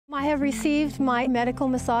I have received my medical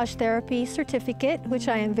massage therapy certificate, which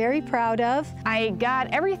I am very proud of. I got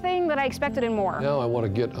everything that I expected and more. Now I want to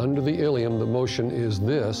get under the ilium. The motion is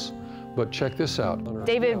this, but check this out.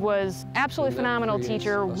 David was absolutely phenomenal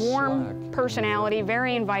teacher, warm personality,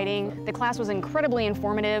 very inviting. The class was incredibly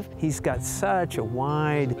informative. He's got such a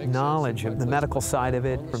wide knowledge of the medical side of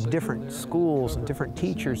it from different schools and different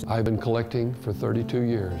teachers. I've been collecting for 32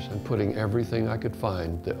 years and putting everything I could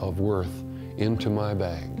find of worth into my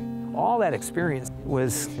bag. All that experience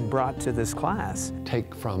was brought to this class.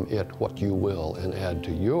 Take from it what you will and add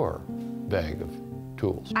to your bag of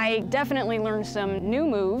tools. I definitely learned some new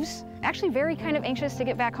moves. Actually very kind of anxious to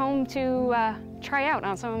get back home to try out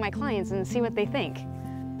on some of my clients and see what they think.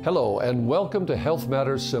 Hello and welcome to Health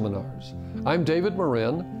Matters Seminars. I'm David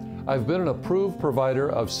Morin. I've been an approved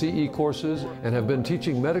provider of CE courses and have been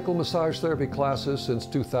teaching medical massage therapy classes since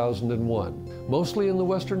 2001, mostly in the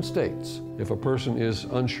Western states. If a person is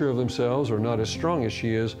unsure of themselves or not as strong as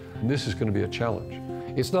she is, this is going to be a challenge.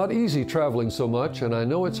 It's not easy traveling so much, and I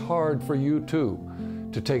know it's hard for you too,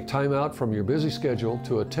 to take time out from your busy schedule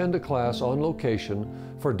to attend a class on location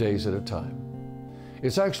for days at a time.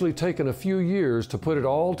 It's actually taken a few years to put it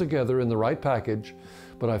all together in the right package,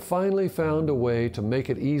 but I finally found a way to make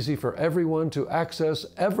it easy for everyone to access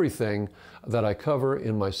everything that I cover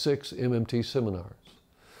in my 6 MMT seminars.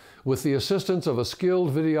 With the assistance of a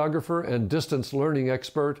skilled videographer and distance learning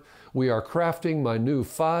expert, we are crafting my new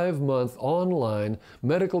 5-month online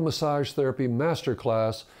medical massage therapy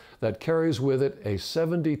masterclass that carries with it a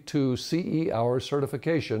 72 CE hour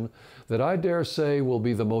certification that I dare say will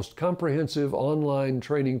be the most comprehensive online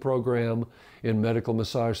training program in medical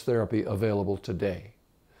massage therapy available today.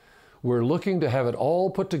 We're looking to have it all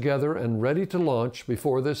put together and ready to launch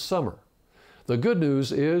before this summer. The good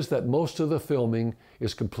news is that most of the filming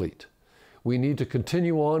is complete. We need to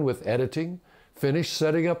continue on with editing, finish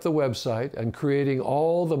setting up the website, and creating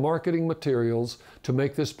all the marketing materials to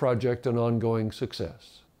make this project an ongoing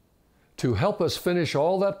success. To help us finish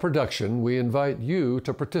all that production, we invite you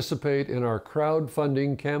to participate in our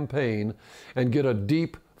crowdfunding campaign and get a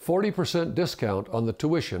deep 40% discount on the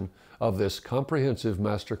tuition of this comprehensive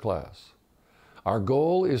masterclass. Our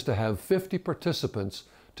goal is to have 50 participants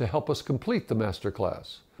to help us complete the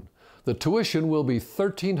masterclass. The tuition will be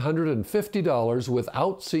 $1,350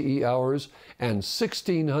 without CE hours and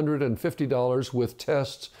 $1,650 with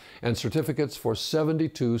tests and certificates for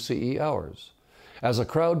 72 CE hours. As a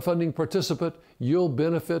crowdfunding participant, you'll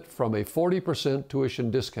benefit from a 40% tuition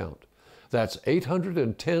discount. That's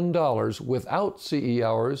 $810 without CE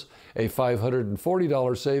hours, a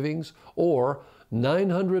 $540 savings, or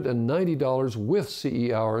 $990 with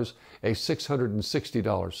CE hours, a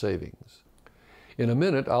 $660 savings. In a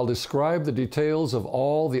minute, I'll describe the details of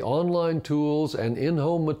all the online tools and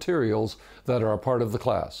in-home materials that are a part of the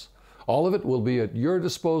class. All of it will be at your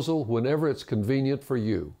disposal whenever it's convenient for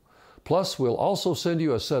you. Plus, we'll also send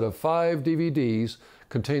you a set of 5 DVDs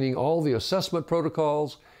containing all the assessment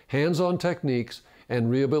protocols, hands-on techniques, and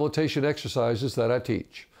rehabilitation exercises that I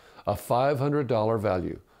teach. A $500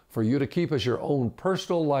 value for you to keep as your own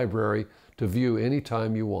personal library to view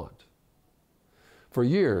anytime you want. For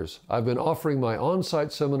years, I've been offering my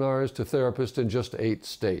on-site seminars to therapists in just 8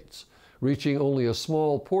 states, reaching only a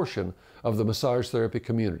small portion of the massage therapy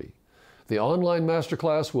community. The online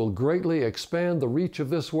masterclass will greatly expand the reach of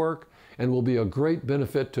this work and will be a great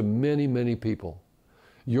benefit to many, many people.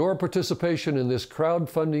 Your participation in this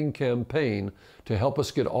crowdfunding campaign to help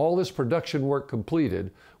us get all this production work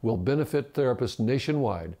completed will benefit therapists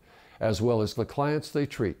nationwide, as well as the clients they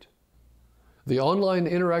treat. The online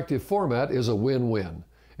interactive format is a win-win.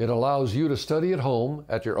 It allows you to study at home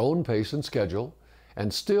at your own pace and schedule,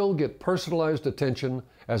 and still get personalized attention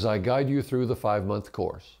as I guide you through the 5-month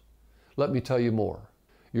course. Let me tell you more.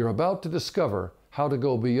 You're about to discover how to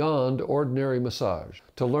go beyond ordinary massage,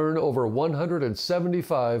 to learn over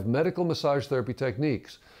 175 medical massage therapy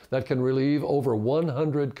techniques that can relieve over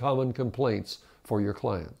 100 common complaints for your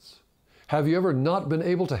clients. Have you ever not been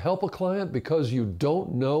able to help a client because you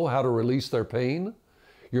don't know how to release their pain?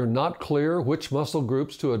 You're not clear which muscle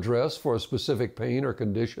groups to address for a specific pain or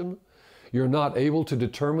condition? You're not able to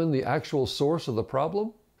determine the actual source of the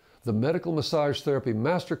problem? The Medical Massage Therapy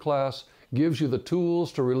Masterclass gives you the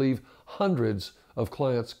tools to relieve hundreds of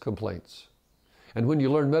clients' complaints. And when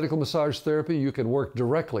you learn medical massage therapy, you can work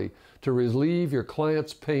directly to relieve your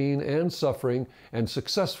client's pain and suffering and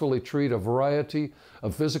successfully treat a variety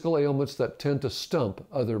of physical ailments that tend to stump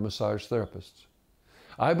other massage therapists.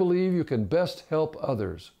 I believe you can best help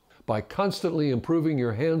others by constantly improving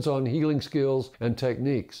your hands-on healing skills and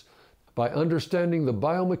techniques. by understanding the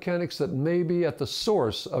biomechanics that may be at the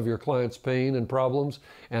source of your client's pain and problems,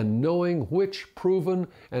 and knowing which proven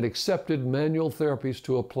and accepted manual therapies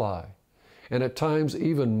to apply, and at times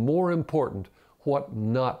even more important, what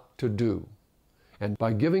not to do. And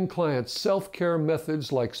by giving clients self-care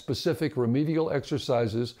methods like specific remedial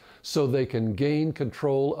exercises so they can gain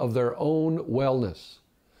control of their own wellness.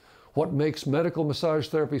 What makes medical massage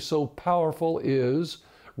therapy so powerful is,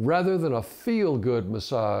 rather than a feel-good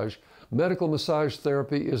massage, medical massage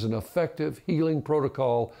therapy is an effective healing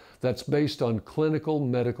protocol that's based on clinical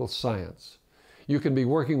medical science. You can be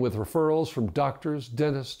working with referrals from doctors,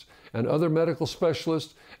 dentists, and other medical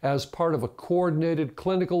specialists as part of a coordinated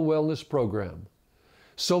clinical wellness program.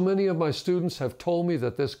 So many of my students have told me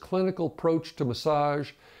that this clinical approach to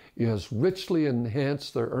massage has richly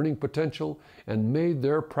enhanced their earning potential and made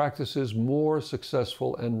their practices more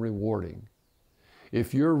successful and rewarding.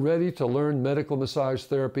 If you're ready to learn medical massage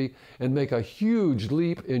therapy and make a huge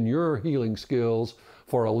leap in your healing skills,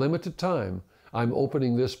 for a limited time, I'm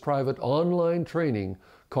opening this private online training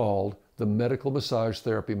called the Medical Massage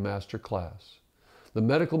Therapy Masterclass. The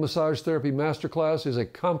Medical Massage Therapy Masterclass is a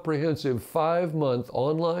comprehensive 5-month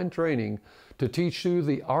online training to teach you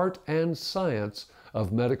the art and science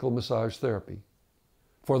of medical massage therapy.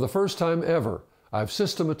 For the first time ever, I've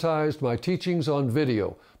systematized my teachings on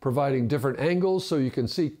video, providing different angles so you can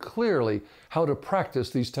see clearly how to practice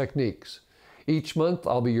these techniques. Each month,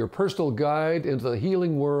 I'll be your personal guide into the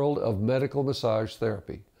healing world of medical massage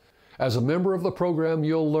therapy. As a member of the program,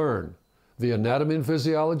 you'll learn the anatomy and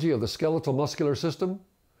physiology of the skeletal muscular system,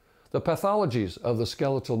 the pathologies of the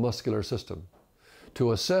skeletal muscular system,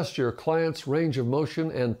 to assess your client's range of motion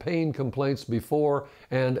and pain complaints before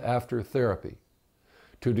and after therapy,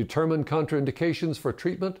 to determine contraindications for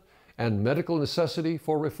treatment and medical necessity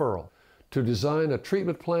for referral, to design a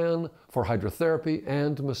treatment plan for hydrotherapy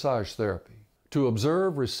and massage therapy, to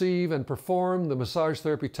observe, receive, and perform the massage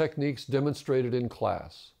therapy techniques demonstrated in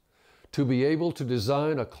class, to be able to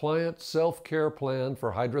design a client self-care plan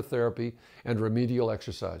for hydrotherapy and remedial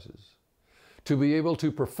exercises, to be able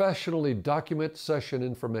to professionally document session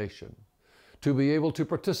information, to be able to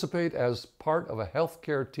participate as part of a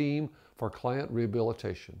healthcare team for client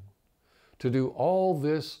rehabilitation, to do all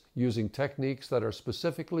this using techniques that are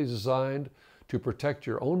specifically designed to protect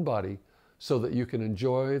your own body so that you can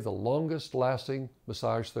enjoy the longest lasting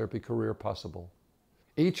massage therapy career possible.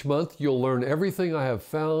 Each month, you'll learn everything I have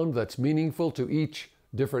found that's meaningful to each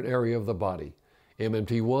different area of the body.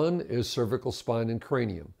 MMT1 is cervical spine and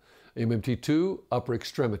cranium. MMT2, upper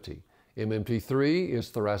extremity. MMT3 is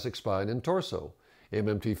thoracic spine and torso.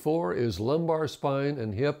 MMT4 is lumbar spine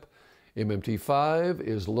and hip. MMT5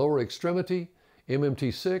 is lower extremity.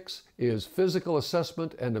 MMT6 is physical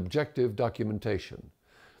assessment and objective documentation.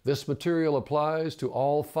 This material applies to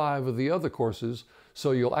all 5 of the other courses,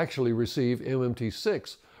 so you'll actually receive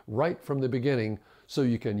MMT6 right from the beginning so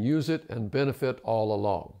you can use it and benefit all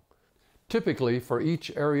along. Typically, for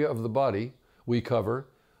each area of the body, we cover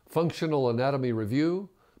functional anatomy review,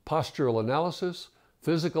 postural analysis,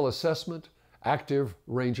 physical assessment, active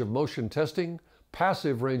range of motion testing,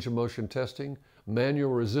 passive range of motion testing,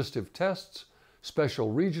 manual resistive tests,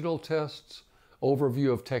 special regional tests,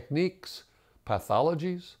 overview of techniques,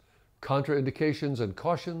 pathologies, contraindications and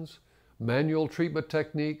cautions, manual treatment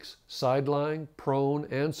techniques, side lying, prone,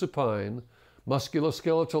 and supine,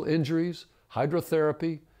 musculoskeletal injuries,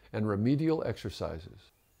 hydrotherapy, and remedial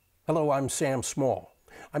exercises. Hello, I'm Sam Small.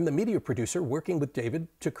 I'm the media producer working with David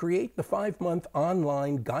to create the 5-month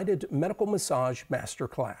online guided medical massage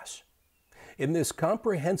masterclass. In this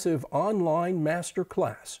comprehensive online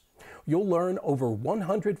masterclass, you'll learn over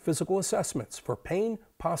 100 physical assessments for pain,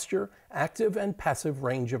 posture, active and passive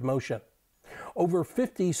range of motion. Over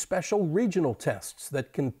 50 special regional tests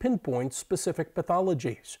that can pinpoint specific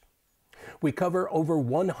pathologies. We cover over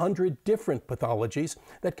 100 different pathologies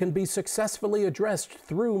that can be successfully addressed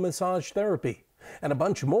through massage therapy, and a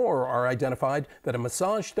bunch more are identified that a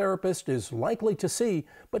massage therapist is likely to see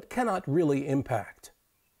but cannot really impact.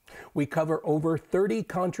 We cover over 30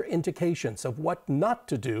 contraindications of what not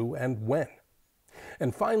to do and when.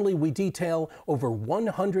 And finally, we detail over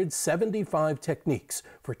 175 techniques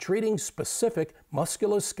for treating specific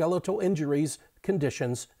musculoskeletal injuries,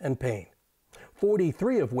 conditions, and pain,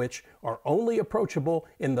 43 of which are only approachable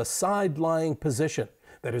in the side-lying position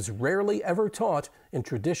that is rarely ever taught in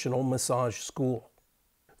traditional massage school.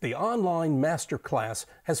 The online masterclass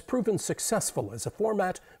has proven successful as a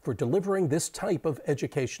format for delivering this type of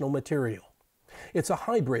educational material. It's a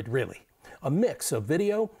hybrid, really, a mix of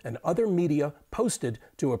video and other media posted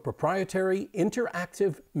to a proprietary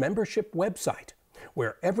interactive membership website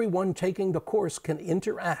where everyone taking the course can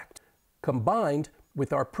interact, combined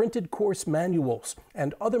with our printed course manuals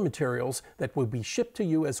and other materials that will be shipped to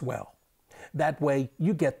you as well. That way,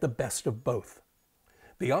 you get the best of both.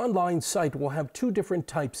 The online site will have two different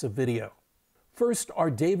types of video. First are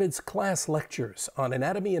David's class lectures on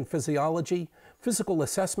anatomy and physiology, physical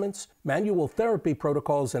assessments, manual therapy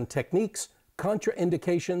protocols and techniques,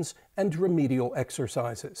 contraindications, and remedial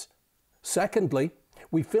exercises. Secondly,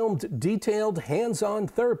 we filmed detailed hands-on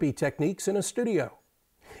therapy techniques in a studio.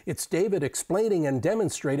 It's David explaining and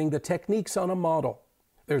demonstrating the techniques on a model.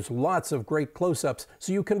 There's lots of great close-ups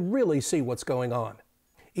so you can really see what's going on.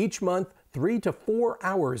 Each month, 3 to 4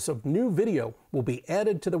 hours of new video will be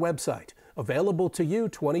added to the website, available to you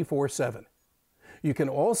 24/7. You can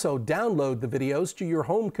also download the videos to your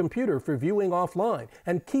home computer for viewing offline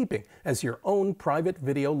and keeping as your own private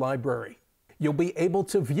video library. You'll be able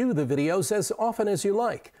to view the videos as often as you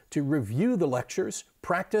like to review the lectures,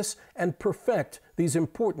 practice, and perfect these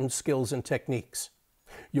important skills and techniques.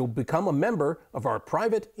 You'll become a member of our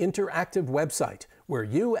private interactive website where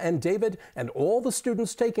you and David and all the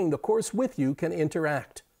students taking the course with you can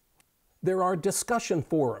interact. There are discussion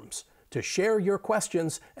forums to share your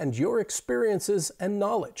questions and your experiences and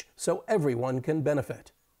knowledge so everyone can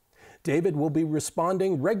benefit. David will be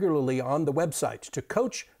responding regularly on the website to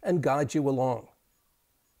coach and guide you along.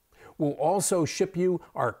 We'll also ship you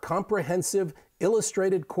our comprehensive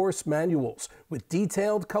illustrated course manuals with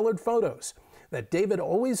detailed colored photos that David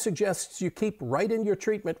always suggests you keep right in your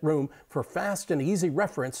treatment room for fast and easy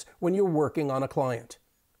reference when you're working on a client.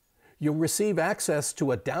 You'll receive access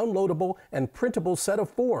to a downloadable and printable set of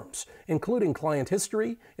forms, including client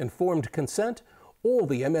history, informed consent, all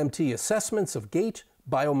the MMT assessments of gait,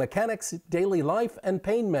 biomechanics, daily life, and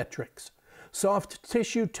pain metrics, soft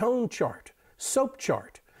tissue tone chart, SOAP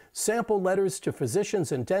chart, sample letters to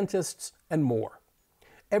physicians and dentists, and more.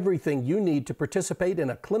 Everything you need to participate in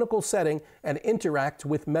a clinical setting and interact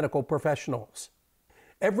with medical professionals.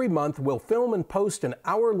 Every month, we'll film and post an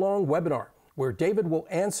hour-long webinar where David will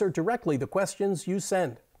answer directly the questions you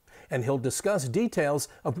send, and he'll discuss details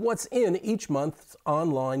of what's in each month's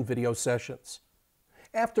online video sessions.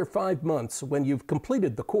 After 5 months, when you've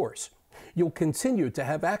completed the course, you'll continue to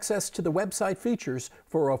have access to the website features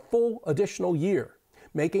for a full additional year,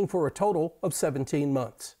 making for a total of 17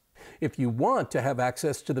 months. If you want to have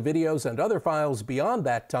access to the videos and other files beyond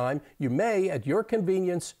that time, you may, at your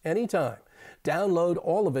convenience, anytime, download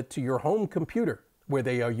all of it to your home computer, where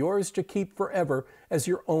they are yours to keep forever as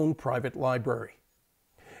your own private library.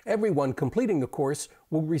 Everyone completing the course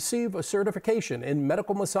will receive a certification in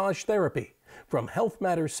medical massage therapy from Health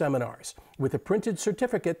Matters seminars with a printed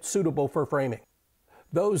certificate suitable for framing.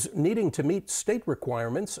 Those needing to meet state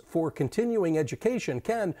requirements for continuing education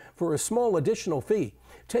can, for a small additional fee,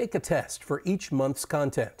 take a test for each month's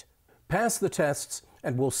content. Pass the tests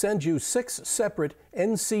and we'll send you 6 separate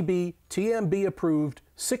NCB TMB approved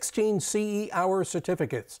 16 CE hour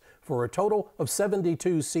certificates for a total of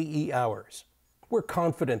 72 CE hours. We're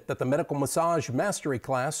confident that the Medical Massage Mastery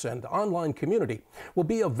class and online community will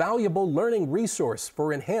be a valuable learning resource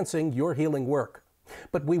for enhancing your healing work.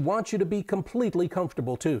 But we want you to be completely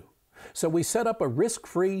comfortable too. So we set up a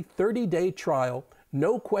risk-free 30-day trial,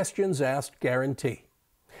 no questions asked guarantee.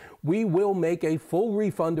 We will make a full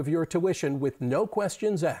refund of your tuition with no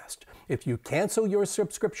questions asked if you cancel your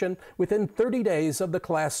subscription within 30 days of the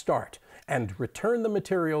class start and return the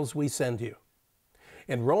materials we send you.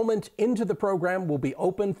 Enrollment into the program will be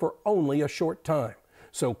open for only a short time,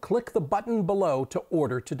 so click the button below to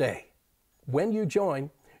order today. When you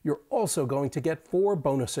join, you're also going to get 4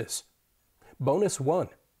 bonuses. Bonus 1.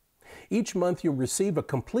 Each month you'll receive a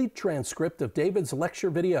complete transcript of David's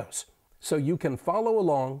lecture videos, so you can follow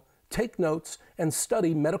along, take notes, and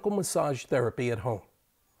study medical massage therapy at home.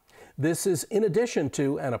 This is in addition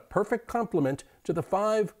to and a perfect complement to the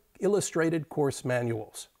 5 illustrated course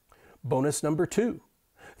manuals. Bonus number 2.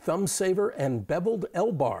 Thumb saver and beveled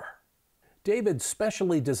L-bar. David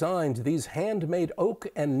specially designed these handmade oak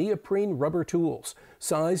and neoprene rubber tools,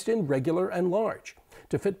 sized in regular and large,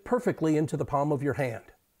 to fit perfectly into the palm of your hand.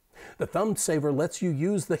 The thumb saver lets you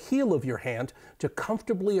use the heel of your hand to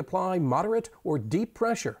comfortably apply moderate or deep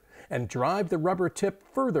pressure and drive the rubber tip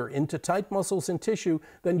further into tight muscles and tissue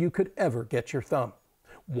than you could ever get your thumb,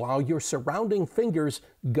 while your surrounding fingers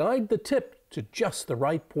guide the tip to just the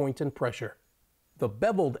right point and pressure. The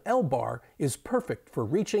beveled L-bar is perfect for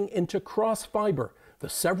reaching into cross fiber, the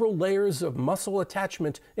several layers of muscle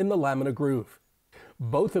attachment in the lamina groove.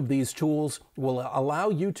 Both of these tools will allow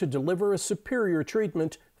you to deliver a superior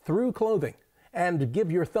treatment through clothing and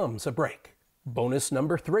give your thumbs a break. Bonus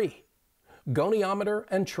number 3. Goniometer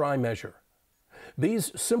and tri-measure.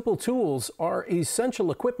 These simple tools are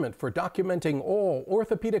essential equipment for documenting all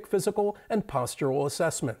orthopedic physical and postural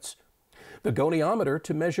assessments. The goniometer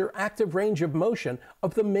to measure active range of motion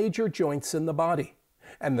of the major joints in the body,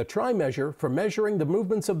 and the tri-measure for measuring the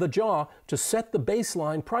movements of the jaw to set the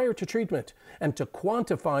baseline prior to treatment and to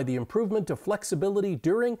quantify the improvement of flexibility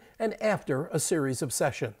during and after a series of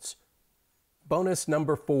sessions. Bonus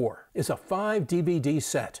number 4 is a 5-DVD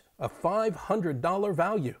set of $500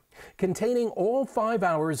 value, containing all 5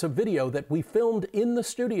 hours of video that we filmed in the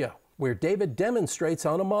studio, where David demonstrates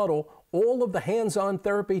on a model all of the hands-on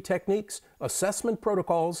therapy techniques, assessment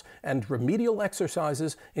protocols, and remedial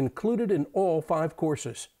exercises included in all 5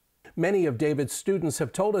 courses. Many of David's students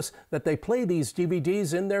have told us that they play these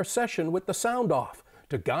DVDs in their session with the sound off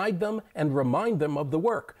to guide them and remind them of the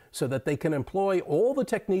work so that they can employ all the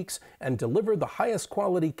techniques and deliver the highest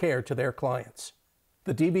quality care to their clients.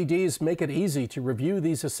 The DVDs make it easy to review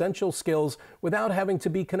these essential skills without having to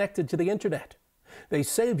be connected to the internet. They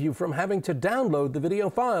save you from having to download the video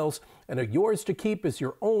files and are yours to keep as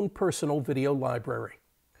your own personal video library.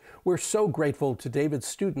 We're so grateful to David's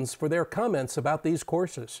students for their comments about these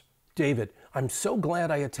courses. David, I'm so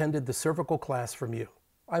glad I attended the cervical class from you.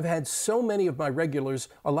 I've had so many of my regulars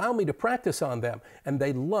allow me to practice on them, and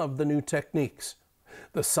they love the new techniques.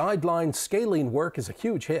 The sideline scalene work is a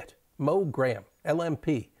huge hit. Mo Graham,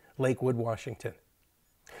 LMP, Lakewood, Washington.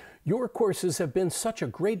 Your courses have been such a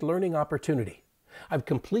great learning opportunity. I've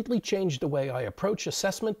completely changed the way I approach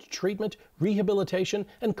assessment, treatment, rehabilitation,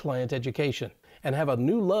 and client education, and have a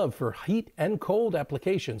new love for heat and cold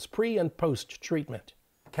applications pre and post-treatment.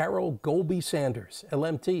 Carol Golby Sanders,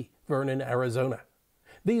 LMT, Vernon, Arizona.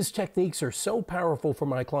 These techniques are so powerful for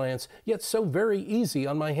my clients, yet so very easy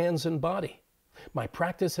on my hands and body. My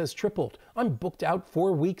practice has tripled. I'm booked out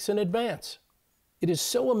 4 weeks in advance. It is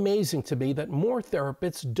so amazing to me that more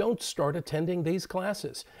therapists don't start attending these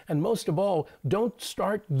classes, and most of all, don't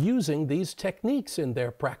start using these techniques in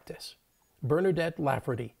their practice. Bernadette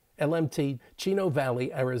Lafferty, LMT, Chino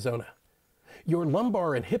Valley, Arizona. Your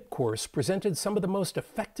lumbar and hip course presented some of the most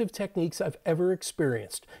effective techniques I've ever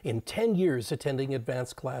experienced in 10 years attending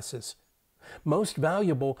advanced classes. Most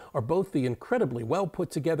valuable are both the incredibly well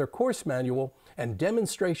put together course manual and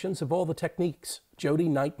demonstrations of all the techniques. Jody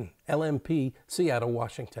Knighton, LMP, Seattle,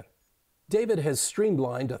 Washington. David has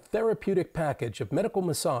streamlined a therapeutic package of medical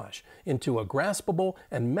massage into a graspable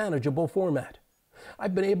and manageable format.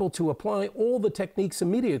 I've been able to apply all the techniques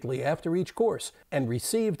immediately after each course and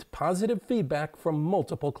received positive feedback from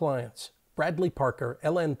multiple clients. Bradley Parker,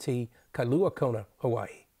 LMT, Kailua Kona,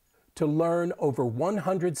 Hawaii. To learn over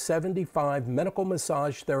 175 medical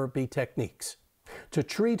massage therapy techniques, to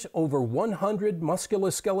treat over 100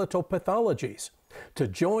 musculoskeletal pathologies, to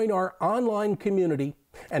join our online community,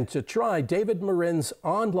 and to try David Morin'S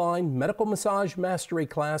online medical massage mastery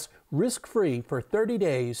class risk-free for 30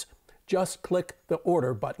 days, just click the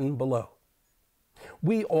order button below.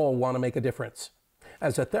 We all want to make a difference.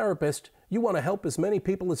 As a therapist, you want to help as many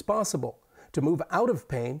people as possible to move out of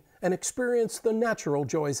pain and experience the natural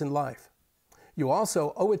joys in life. You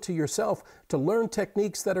also owe it to yourself to learn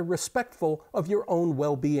techniques that are respectful of your own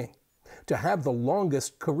well-being, to have the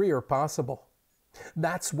longest career possible.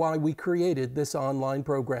 That's why we created this online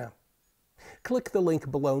program. Click the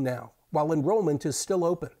link below now, while enrollment is still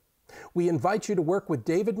open. We invite you to work with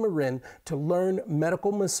David Morin to learn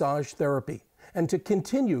medical massage therapy and to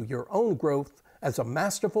continue your own growth as a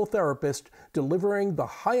masterful therapist delivering the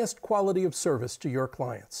highest quality of service to your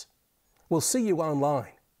clients. We'll see you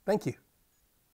online. Thank you.